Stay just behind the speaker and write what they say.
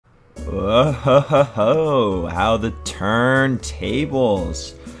Whoa, ho, ho, ho. How the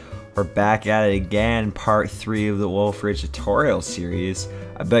turntables. We're back at it again, part 3 of the Wolf Ridge tutorial series.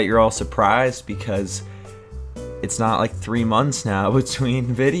 I bet you're all surprised because it's not like 3 months now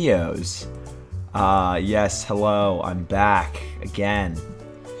between videos. Yes, hello, I'm back again.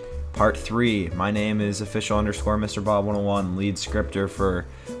 Part 3. My name is official_Mr. Bob 101, lead scripter for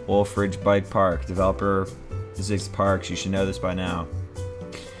Wolf Ridge Bike Park. Developer is Parks. You should know this by now.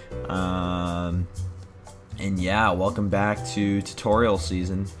 And yeah, welcome back to tutorial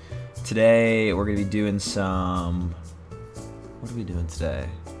season. Today we're gonna be doing some. What are we doing today?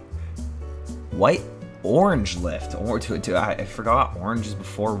 White orange lift. I forgot orange is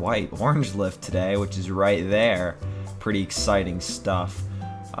before white. Orange lift today, which is right there. Pretty exciting stuff.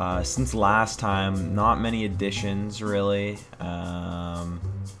 Since last time, not many additions really. Some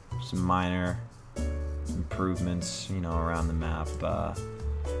minor improvements, you know, around the map.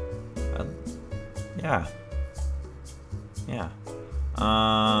 Yeah.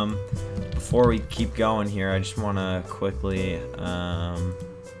 Before we keep going here, I just want to quickly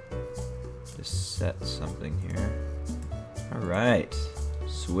just set something here. All right,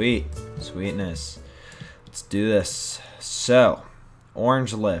 sweetness. Let's do this. So,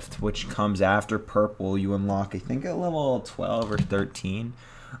 orange lift, which comes after purple, you unlock I think at level 12 or 13.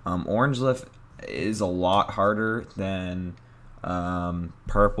 Orange lift is a lot harder than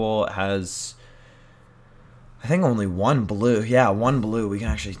purple. It has, I think, only one blue. Yeah, one blue. We can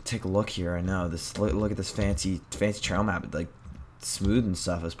actually take a look here. I know this. Look at this fancy trail map. Like smooth and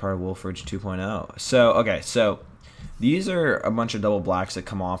stuff as part of Wolf Ridge 2.0. So okay, so these are a bunch of double blacks that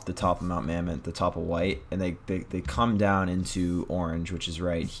come off the top of Mount Mammoth, the top of white, and they come down into orange, which is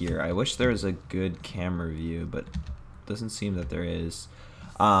right here. I wish there was a good camera view, but it doesn't seem that there is.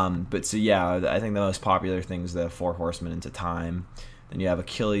 But so yeah, I think the most popular thing is the 4 horsemen into time. Then you have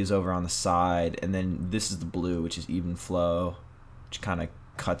Achilles over on the side, and then this is the blue, which is even flow, which kind of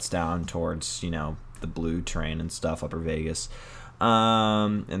cuts down towards, you know, the blue train and stuff, Upper Vegas.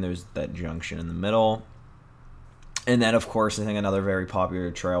 And there's that junction in the middle. And then, of course, I think another very popular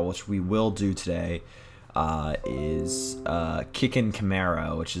trail, which we will do today, is Kickin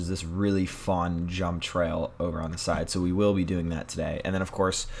Camero, which is this really fun jump trail over on the side. So we will be doing that today. And then, of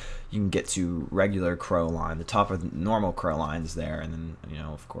course, you can get to regular crow line. The top of normal crow lines there, and then, you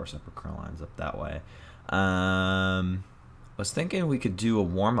know, of course, upper crow lines up that way. I was thinking we could do a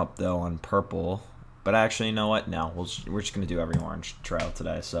warm-up, though, on purple. But actually, you know what? No, we're just going to do every orange trail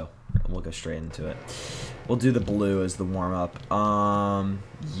today, so we'll go straight into it. We'll do the blue as the warm-up.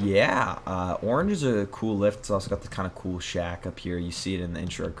 Yeah, orange is a cool lift. It's also got the kind of cool shack up here. You see it in the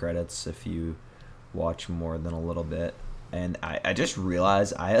intro credits if you watch more than a little bit. And I just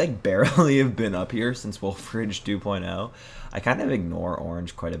realized I like barely have been up here since Wolf Ridge 2.0. I kind of ignore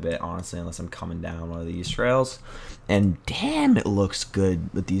orange quite a bit, honestly, unless I'm coming down one of these trails. And damn, it looks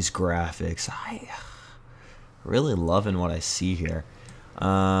good with these graphics. I really loving what I see here.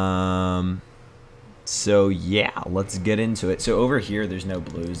 So yeah, let's get into it. So over here, there's no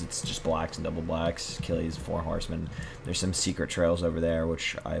blues. It's just blacks and double blacks. Achilles, 4 horsemen. There's some secret trails over there,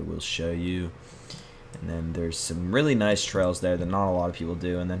 which I will show you. And then there's some really nice trails there that not a lot of people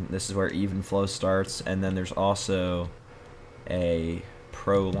do. And then this is where even flow starts. And then there's also a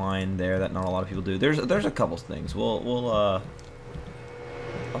pro line there that not a lot of people do. There's a couple things. I'll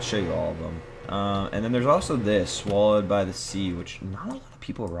show you all of them. And then there's also this Swallowed by the Sea, which not a lot of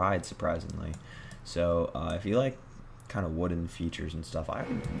people ride, surprisingly. So if you like kind of wooden features and stuff, I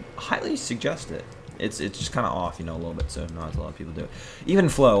would highly suggest it. It's just kind of off, you know, a little bit, so not a lot of people do it. Even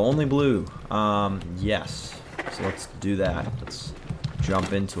flow, only blue. Yes. So let's do that. Let's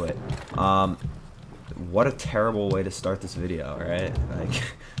jump into it. What a terrible way to start this video, right? Like,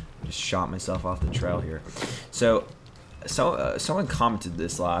 just shot myself off the trail here. So someone commented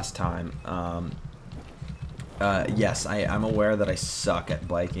this last time. Yes, I'm aware that I suck at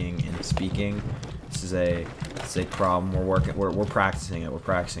biking and speaking. This is a problem. We're practicing it. We're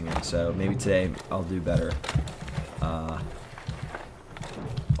practicing it. So maybe today I'll do better.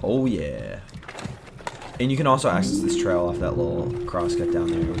 Oh yeah. And you can also access this trail off that little crosscut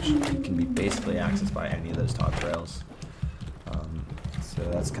down there, which can be basically accessed by any of those top trails. So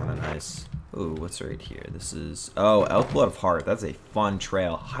that's kind of nice. Ooh, what's right here? This is, oh, Elk Blood of Heart. That's a fun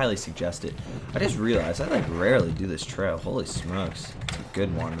trail. Highly suggest it. I just realized I like rarely do this trail. Holy smokes. It's a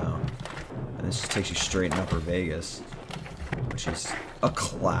good one though. And this just takes you straight in Upper Vegas, which is a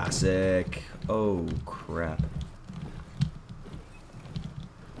classic. Oh crap.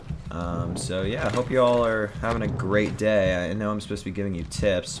 So yeah, I hope you all are having a great day. I know I'm supposed to be giving you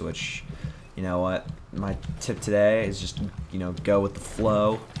tips, which, you know what, my tip today is just, you know, go with the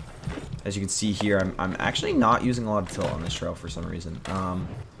flow. As you can see here, I'm actually not using a lot of tilt on this trail for some reason.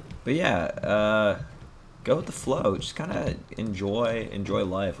 But yeah, go with the flow. Just kind of enjoy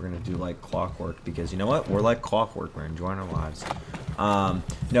life. We're gonna do like clockwork because you know what? We're like clockwork. We're enjoying our lives.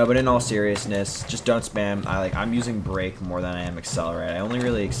 No, but in all seriousness, just don't spam. I'm using brake more than I am accelerate. I only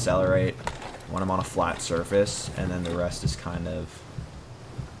really accelerate when I'm on a flat surface, and then the rest is kind of.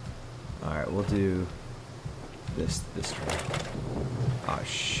 All right, we'll do this trail. Oh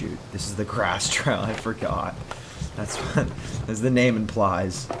shoot, this is the grass trail. I forgot. That's what as the name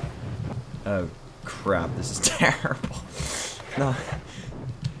implies. Oh crap, this is terrible. No,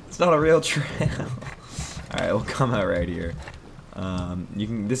 it's not a real trail. Alright, we'll come out right here.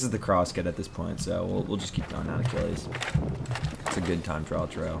 This is the crosscut at this point, so we'll just keep going down Achilles. It's a good time trial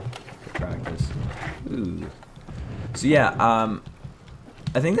trail for practice. Ooh. So yeah,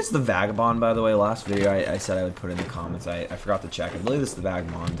 I think this is the Vagabond, by the way. Last video I said I would put in the comments. I forgot to check. I believe this is the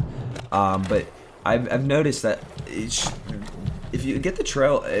Vagabond. But I've noticed that if you get the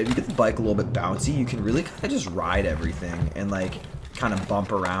trail, if you get the bike a little bit bouncy, you can really kind of just ride everything and like kind of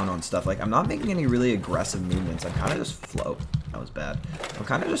bump around on stuff. Like I'm not making any really aggressive movements. I'm kind of just float. That was bad. I'm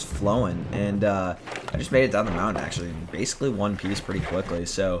kind of just flowing, and I just made it down the mountain actually, in basically one piece pretty quickly.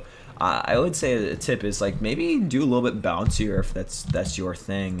 So. I would say a tip is like maybe do a little bit bouncier if that's your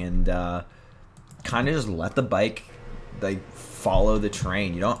thing, and kind of just let the bike like follow the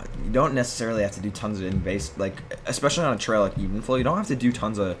terrain. You don't necessarily have to do tons of invasive, like especially on a trail like even flow. You don't have to do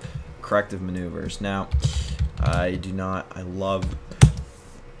tons of corrective maneuvers. Now, I love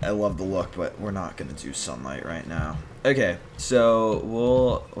the look, but we're not gonna do sunlight right now. Okay, so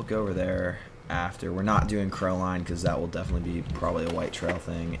we'll go over there. After we're not doing Crowline because that will definitely be probably a white trail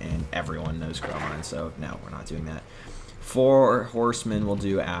thing, and everyone knows Crowline, so no, we're not doing that. 4 horsemen we'll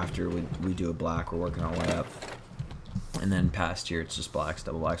do after we do a black. We're working our way up, and then past here it's just blacks,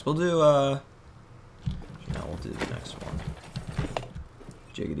 double blacks. We'll do no, we'll do the next one.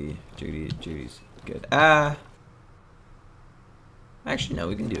 Jiggity's good. Actually no,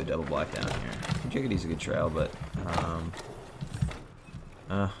 we can do a double black down here. Jiggity's a good trail, but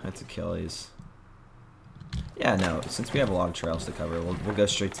it's Achilles. Yeah, no, since we have a lot of trails to cover, we'll go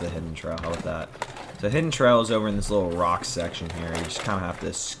straight to the hidden trail. How about that? So hidden trail is over in this little rock section here. You just kind of have to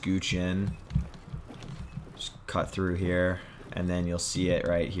scooch in. Just cut through here, and then you'll see it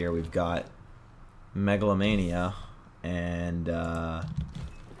right here. We've got Megalomania and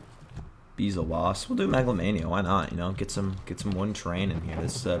Beezle Boss. We'll do Megalomania, why not? You know, get some one train in here.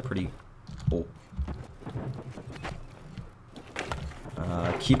 This is pretty cool.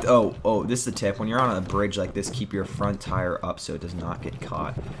 This is the tip. When you're on a bridge like this, keep your front tire up so it does not get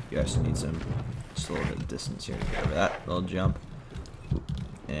caught. You also need just a little bit of distance here to get over that little jump.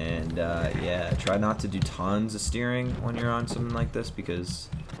 And yeah, try not to do tons of steering when you're on something like this because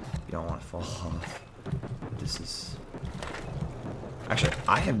you don't want to fall off. This is actually,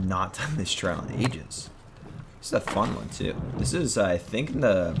 I have not done this trail in ages. This is a fun one too. This is, I think, in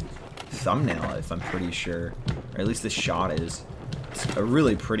the thumbnail, if I'm pretty sure, or at least this shot is. It's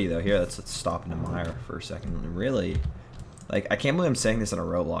really pretty though. Here, let's stop and admire for a second. Really, like, I can't believe I'm saying this in a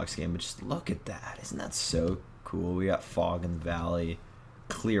Roblox game, but just look at that. Isn't that so cool? We got fog in the valley,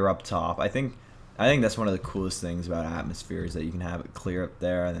 clear up top. I think that's one of the coolest things about atmosphere is that you can have it clear up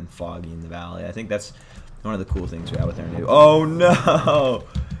there and then foggy in the valley. I think that's one of the cool things we have with our new. Oh no,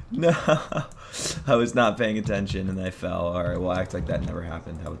 no! I was not paying attention and I fell. All right, we'll act like that never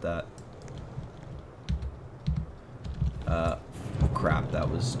happened. How about that? Crap, that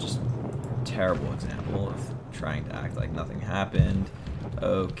was just a terrible example of trying to act like nothing happened.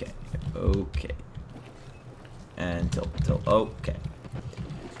 Okay, okay. And tilt, okay.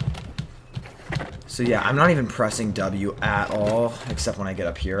 So yeah, I'm not even pressing W at all, except when I get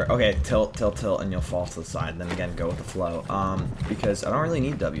up here. Okay, tilt, and you'll fall to the side. Then again, go with the flow. Because I don't really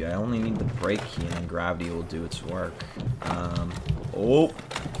need W. I only need the brake key, and then gravity will do its work. Oh,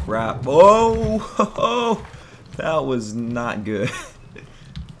 crap. Oh, that was not good.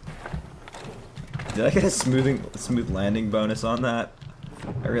 Did I get a smooth landing bonus on that?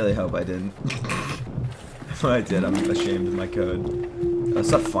 I really hope I didn't. If I did, I'm ashamed of my code.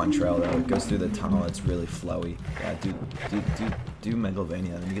 It's a fun trail though. It goes through the tunnel. It's really flowy. Yeah, do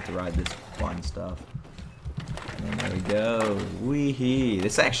Megalvania. Then you get to ride this fun stuff. And there we go. Wee-hee.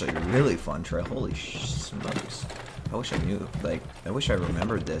 This is actually a really fun trail. Holy smokes. I wish I knew. Like, I wish I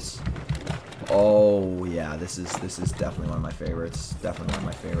remembered this. Oh yeah, this is definitely one of my favorites. Definitely one of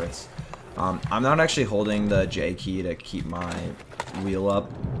my favorites. I'm not actually holding the J key to keep my wheel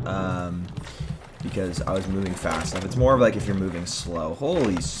up. Because I was moving fast enough. It's more of like if you're moving slow.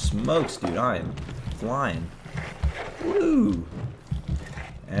 Holy smokes, dude, I am flying. Woo!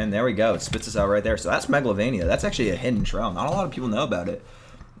 And there we go. It spits us out right there. So that's Megalovania. That's actually a hidden trail. Not a lot of people know about it.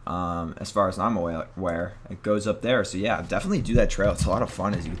 As far as I'm aware, it goes up there. So yeah, definitely do that trail. It's a lot of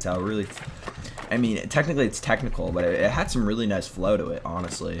fun, as you can tell. Really, I mean, technically it's technical, but it had some really nice flow to it,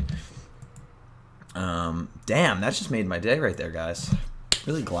 honestly. Damn, that just made my day right there, guys.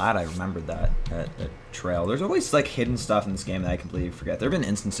 Really glad I remembered that trail. There's always like hidden stuff in this game that I completely forget. There have been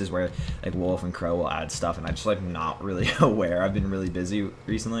instances where like Wolf and Crow will add stuff and I just like not really aware. I've been really busy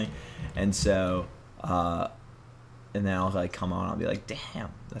recently, and so and then I'll like come on, I'll be like,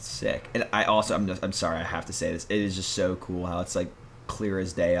 damn, that's sick. And I also I'm sorry, I have to say this. It is just so cool how it's like clear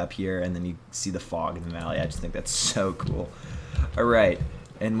as day up here, and then you see the fog in the valley. I just think that's so cool. All right.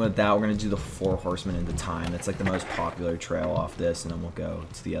 And with that, we're going to do the 4 Horsemen into Time. It's like the most popular trail off this, and then we'll go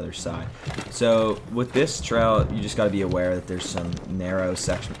to the other side. So with this trail, you just got to be aware that there's some narrow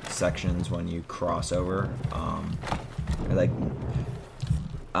sections when you cross over.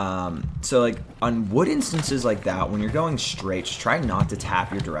 So like on wood instances like that, when you're going straight, just try not to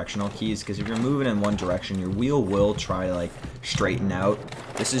tap your directional keys, because if you're moving in one direction, your wheel will try to like straighten out.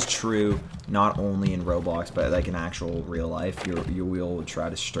 This is true not only in Roblox, but like in actual real life. Your wheel will try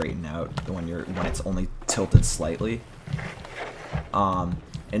to straighten out when it's only tilted slightly.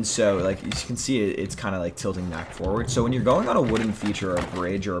 And so like you can see it's kind of like tilting back forward. So when you're going on a wooden feature or a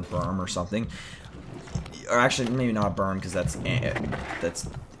bridge or a berm or something, or actually maybe not a berm because that's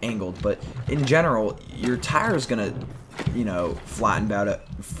angled, but in general your tire is gonna, you know, flatten out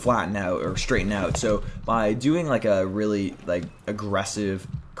or straighten out. So by doing like a really like aggressive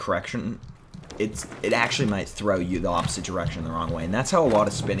correction, it actually might throw you the opposite direction the wrong way. And that's how a lot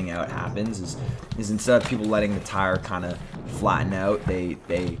of spinning out happens, is instead of people letting the tire kind of flatten out, they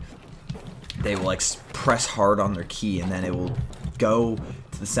will like press hard on their key, and then it will go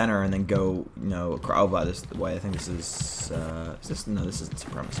to the center and then go, you know, oh, by this way, I think this is no, this isn't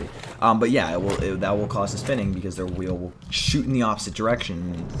Supremacy. But yeah, that will cause the spinning because their wheel will shoot in the opposite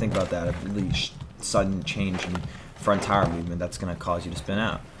direction. And think about that, a really sudden change in front tire movement, that's going to cause you to spin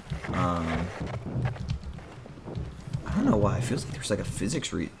out. I don't know why. It feels like there's like a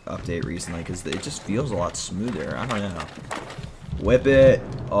physics update recently, because it just feels a lot smoother. I don't know. Whip it.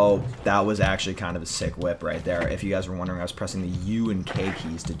 Oh, that was actually kind of a sick whip right there. If you guys were wondering, I was pressing the U and K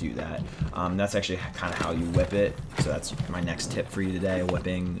keys to do that. That's actually kind of how you whip it. So that's my next tip for you today,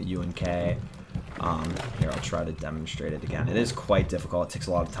 whipping U and K. Here, I'll try to demonstrate it again. It is quite difficult. It takes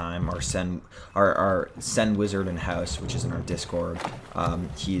a lot of time. Our Send Wizard in house, which is in our Discord,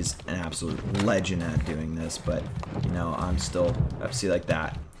 he's an absolute legend at doing this. But you know, I'm still see like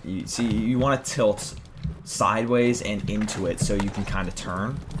that. You see, you want to tilt sideways and into it so you can kind of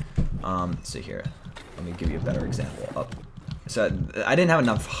turn. So here, let me give you a better example. Up. So I didn't have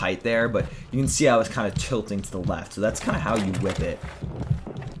enough height there, but you can see I was kind of tilting to the left. So that's kind of how you whip it.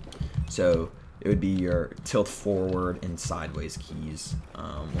 So it would be your tilt forward and sideways keys.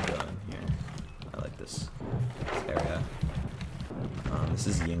 We'll go in here. I like this area. This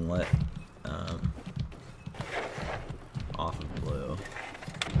is Yinglet. Off of blue.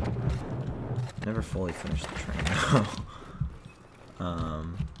 Never fully finished the train though.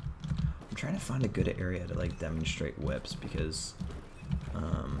 I'm trying to find a good area to like demonstrate whips, because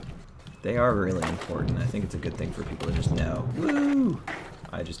they are really important. I think it's a good thing for people to just know. Woo!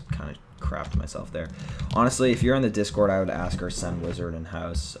 I just kind of crapped myself there. Honestly, if you're in the Discord, I would ask our Send Wizard in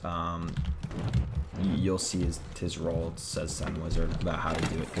house. You'll see his role. It says Send Wizard about how to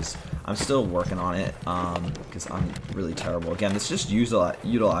do it, because I'm still working on it, because I'm really terrible. Again, this just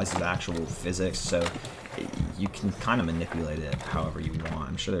utilizes actual physics, so you can kind of manipulate it however you want.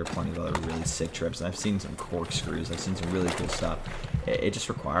 I'm sure there are plenty of other really sick trips, and I've seen some corkscrews. I've seen some really cool stuff. It just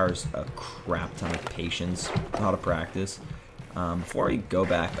requires a crap ton of patience, a lot of practice. Before we go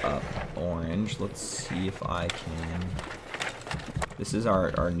back up orange, let's see if I can. This is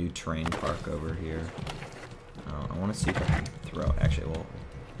our new train park over here. I want to see if I can throw. Actually, we'll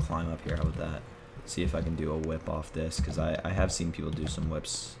climb up here. How about that? See if I can do a whip off this, because I have seen people do some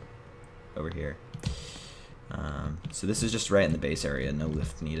whips over here. So this is just right in the base area, no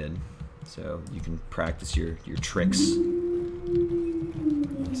lift needed. So you can practice your tricks.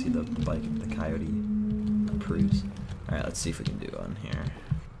 You see the bike, the coyote approves. All right, let's see if we can do one here.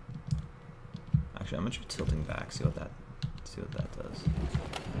 Actually, I'm gonna try tilting back. See what that does.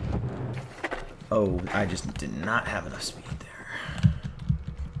 Oh, I just did not have enough speed there.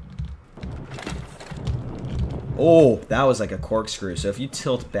 Oh, that was like a corkscrew. So if you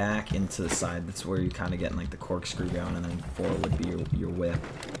tilt back into the side, that's where you're kind of getting like the corkscrew going, and then forward would be your whip.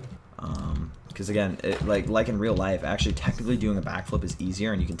 Because again, like in real life, actually technically doing a backflip is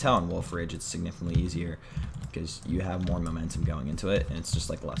easier, and you can tell in Wolf Ridge it's significantly easier because you have more momentum going into it, and it's just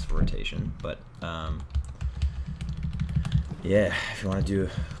like less rotation. But yeah, if you want to do a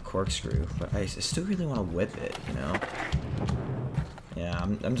corkscrew, but I still really want to whip it, you know. Yeah,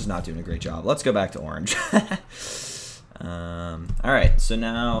 I'm just not doing a great job. Let's go back to orange. All right, so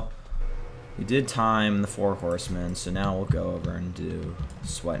now we did time the 4 horsemen, so now we'll go over and do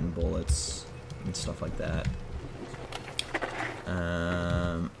sweat and bullets and stuff like that.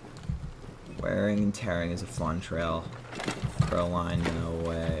 Wearing and tearing is a fun trail. Pro line, no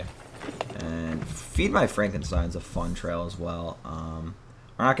way. And Feed My Frankenstein is a fun trail as well.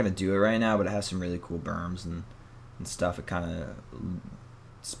 We're not gonna do it right now, but it has some really cool berms and stuff. It kind of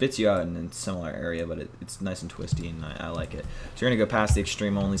spits you out in a similar area, but it's nice and twisty, and I like it. So you're gonna go past the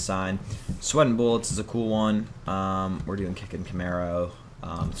extreme only sign. Sweat and bullets is a cool one. We're doing kickin Camero.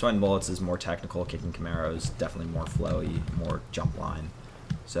 Sweat and bullets is more technical. Kickin Camero is definitely more flowy, more jump line.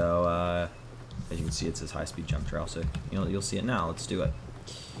 So as you can see, it says high speed jump trail. So you'll see it now. Let's do it.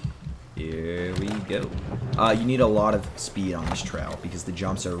 Here we go. You need a lot of speed on this trail because the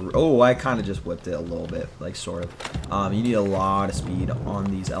jumps are... Oh, I kind of just whipped it a little bit, like sort of. You need a lot of speed on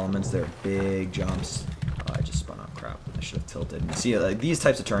these elements. They're big jumps. Oh, I just spun out. Crap. I should have tilted. You see, like these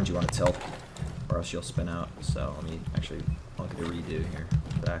types of turns you want to tilt or else you'll spin out. So let me actually look at the redo here.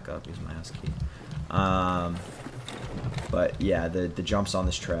 Back up, use my S key. But yeah, the jumps on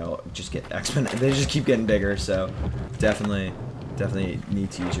this trail just get exponential. They just keep getting bigger. So definitely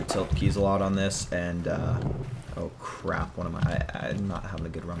need to use your tilt keys a lot on this. And oh crap, what am I'm not having a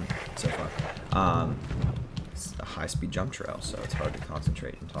good run so far. It's a high-speed jump trail, so it's hard to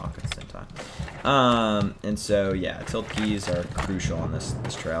concentrate and talk at the same time. And so yeah, tilt keys are crucial on this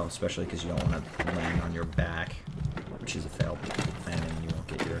trail, especially because you don't want to land on your back, which is a fail, and then you won't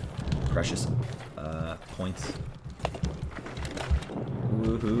get your precious points.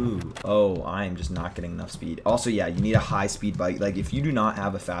 Woohoo! Oh, I'm just not getting enough speed. Also, yeah, you need a high-speed bike. Like, if you do not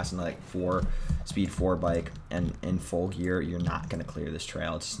have a fast and like 4-speed 4 bike and in full gear, you're not gonna clear this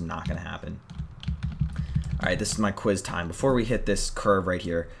trail. It's just not gonna happen. All right, this is my quiz time. Before we hit this curve right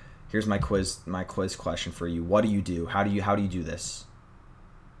here, here's my quiz question for you. What do you do? How do you do this?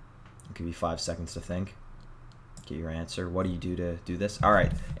 I'll give you 5 seconds to think. Get your answer. What do you do to do this? All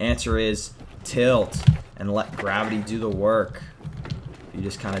right, answer is tilt and let gravity do the work. You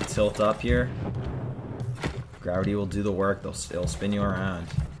just kind of tilt up here. Gravity will do the work. It'll spin you around.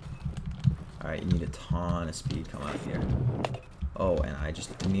 All right, you need a ton of speed coming up here. Oh, and I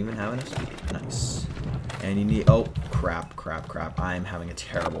just didn't even have enough speed. Nice. And you need... Oh, crap. I'm having a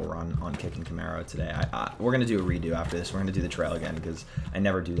terrible run on kickin Camaro today. We're going to do a redo after this. We're going to do the trail again because I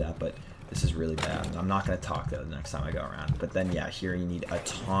never do that, but this is really bad. I'm not going to talk, though, the next time I go around. But then, yeah, here you need a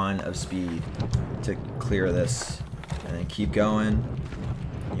ton of speed to clear this. And then keep going.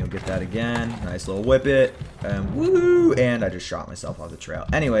 You'll get that again. Nice little whip it. And woo! And I just shot myself off the trail.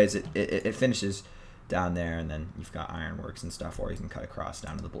 Anyways, it finishes down there, and then you've got ironworks and stuff, or you can cut across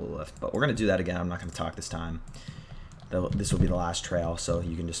down to the blue lift. But we're going to do that again. I'm not going to talk this time. This will be the last trail, so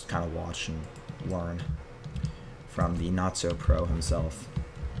you can just kind of watch and learn from the not-so-pro himself.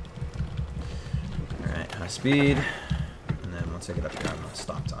 Alright, high speed. And then once I get up here, I'm going to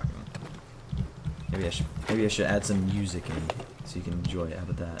stop talking. Maybe I should add some music in so you can enjoy it. How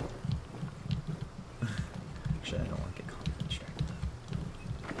about that? Actually, I don't want to get caught distracted.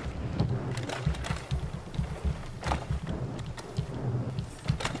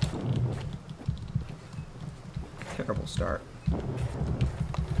 Terrible start.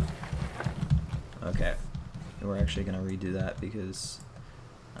 Okay, we're actually gonna redo that because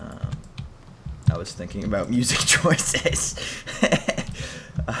I was thinking about music choices.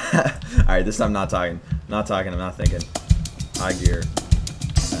 Alright, this time I'm not talking. I'm not thinking. High gear.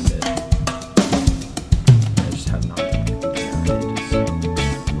 Send it. I just have not.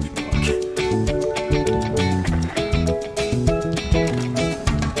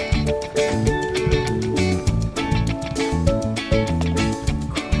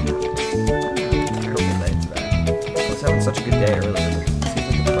 Such a good day earlier.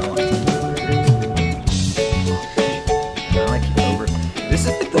 This is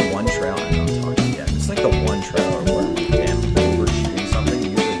like the one trail I know I'm talking. Yeah, this is like the one trail where I'm damn overshooting.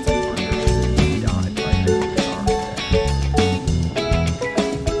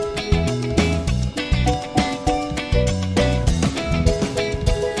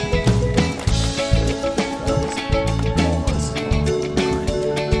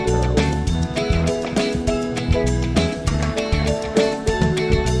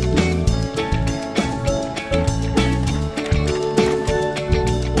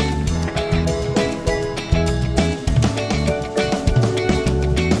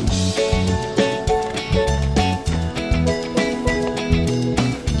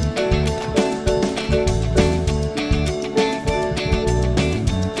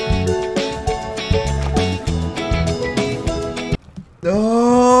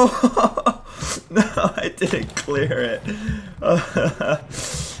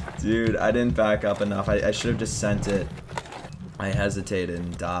 Dude, I didn't back up enough. I should have just sent it. I hesitated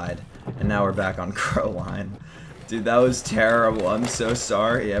and died. And now we're back on crow line. Dude, that was terrible. I'm so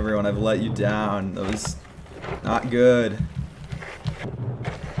sorry, everyone. I've let you down. That was not good.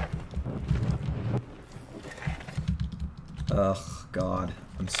 Ugh, God.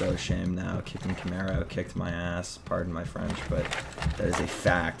 I'm so ashamed now. Kicking Camero kicked my ass. Pardon my French, but that is a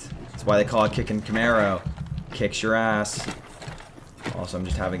fact. That's why they call it kicking Camero. Kicks your ass. Also, I'm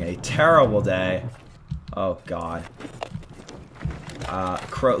just having a terrible day. Oh, God.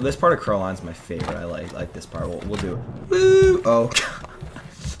 This part of crow line's my favorite. I like this part. We'll do it. Woo! Oh,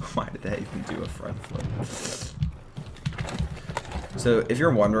 why did they even do a front flip? So, if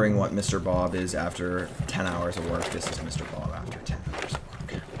you're wondering what Mr. Bob is after 10 hours of work, this is Mr. Bob after 10 hours of work.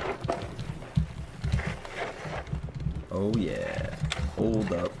 Oh, yeah.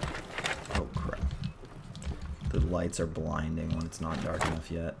 Hold up. Oh, crap. The lights are blinding when it's not dark enough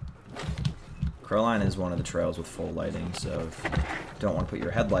yet. Crowline is one of the trails with full lighting, so if you don't want to put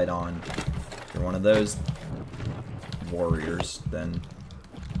your headlight on, if you're one of those warriors, then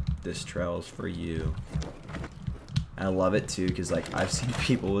this trail is for you. I love it too, because like I've seen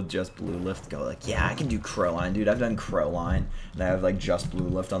people with just blue lift go like, yeah, I can do Crowline, dude. I've done Crowline, and I have like just blue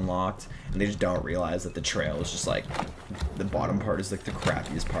lift unlocked, and they just don't realize that the trail is just like the bottom part is like the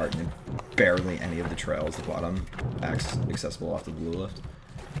crappiest part, and barely any of the trails the bottom accessible off the blue lift.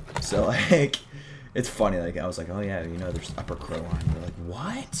 So like, it's funny. Like I was like, oh yeah, you know, there's upper Crowline. They're like,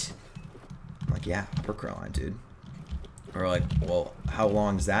 what? I'm like, yeah, upper Crowline, dude. Or like, well, how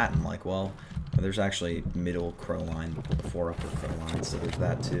long is that? And I'm like, well, there's actually middle Crowline before upper Crowline, so there's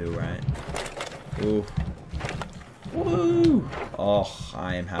that too, right? Ooh. Woo! Oh,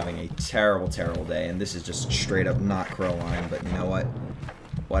 I am having a terrible, terrible day, and this is just straight up not Crowline, but you know what?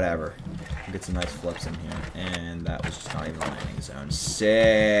 Whatever. We'll get some nice flips in here, and that was just not even a landing zone.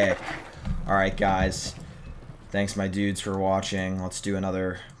 Sick! Alright, guys. Thanks, my dudes, for watching. Let's do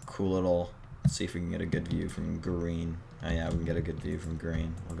another cool little... Let's see if we can get a good view from green. Oh yeah, we can get a good view from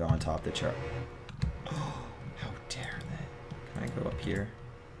green. We'll go on top of the chart. Oh, how dare they? Can I go up here?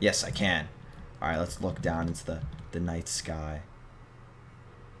 Yes, I can. Alright, let's look down into the night sky.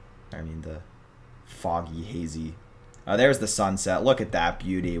 I mean, the foggy, hazy. Oh, there's the sunset. Look at that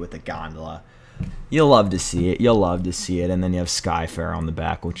beauty with the gondola. You'll love to see it. You'll love to see it. And then you have Skyfarer on the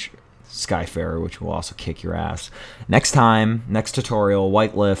back, which will also kick your ass. Next time, next tutorial,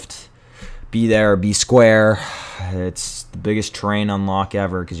 white lift. Be there, be square. It's the biggest terrain unlock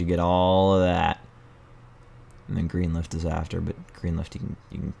ever because you get all of that. And then green lift is after, but green lift you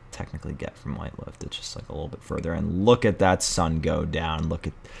can technically get from white lift. It's just like a little bit further. And look at that sun go down. Look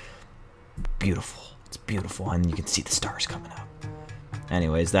at, beautiful. It's beautiful, and you can see the stars coming up.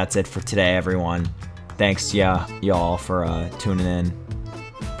 Anyways, that's it for today, everyone. Thanks, y'all for tuning in.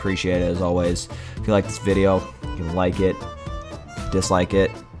 Appreciate it as always. If you like this video, you can like it, dislike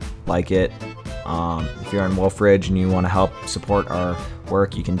it. Like it. If you're in Wolfridge and you want to help support our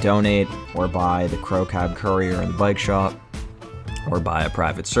work, you can donate or buy the Crow Cab Courier in the bike shop or buy a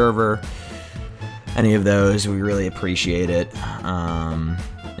private server. Any of those, we really appreciate it.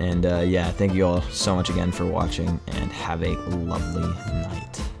 Yeah, thank you all so much again for watching, and have a lovely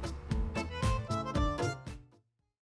night.